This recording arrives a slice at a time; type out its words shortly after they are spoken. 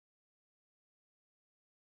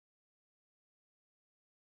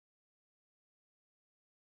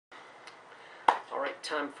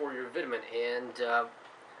time for your vitamin, and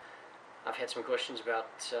I've had some questions about,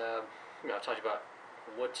 I've talked about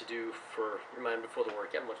what to do for your mind before the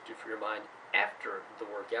workout, and what to do for your mind after the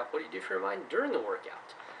workout. What do you do for your mind during the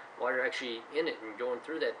workout? While you're actually in it and going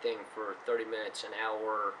through that thing for 30 minutes, an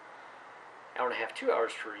hour, hour and a half, 2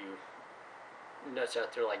 hours for you nuts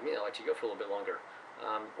out there like me that like to go for a little bit longer.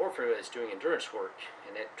 Or for anybody that's doing endurance work,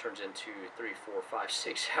 and that turns into 3, 4, 5,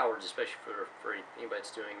 6 hours, especially for anybody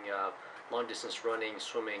that's doing long distance running,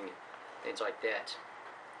 swimming, things like that.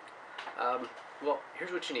 Well,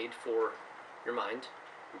 here's what you need for your mind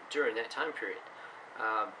during that time period.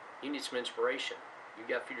 You need some inspiration. You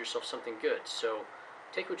got to feed yourself something good. So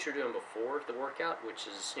take what you're doing before the workout, which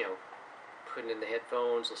is, putting in the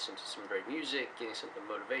headphones, listening to some great music, getting something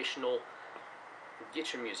motivational.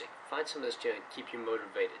 Get your music. Find something that's going to keep you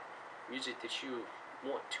motivated. Music that you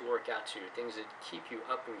want to work out to. Things that keep you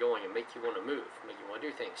up and going and make you want to move, make you want to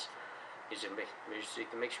do things. Music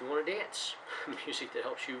that makes you want to dance. Music that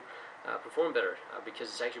helps you perform better. Because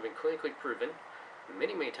it's actually been clinically proven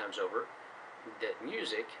many, many times over that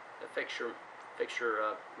music affects your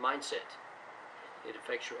mindset. It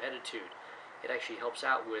affects your attitude. It actually helps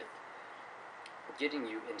out with getting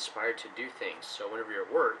you inspired to do things. So whenever you're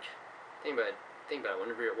at work, think about it.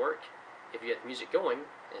 Whenever you're at work, if you get music going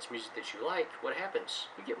and it's music that you like, what happens?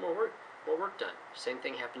 You get more work done. Same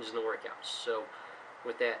thing happens in the workouts. So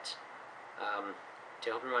with that, to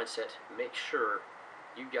help your mindset, make sure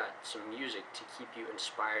you got some music to keep you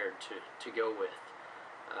inspired to go with.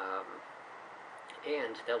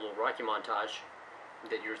 And that little Rocky montage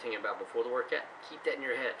that you were thinking about before the workout, keep that in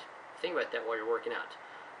your head. Think about that while you're working out.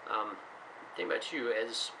 Think about you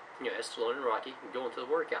as Stallone and Rocky going through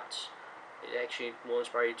the workouts. It actually will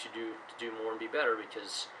inspire you to do more and be better,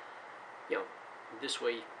 because this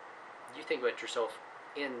way you think about yourself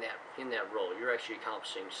in that role. You're actually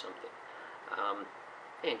accomplishing something,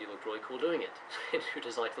 and you look really cool doing it. And who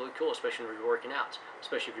doesn't like to look cool, especially when you're working out,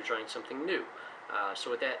 especially if you're trying something new. So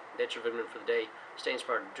with that, that's your vitamin for the day. Stay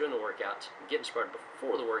inspired during the workout, get inspired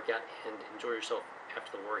before the workout, and enjoy yourself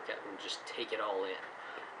after the workout, and just take it all in.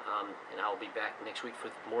 And I'll be back next week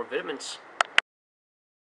with more vitamins.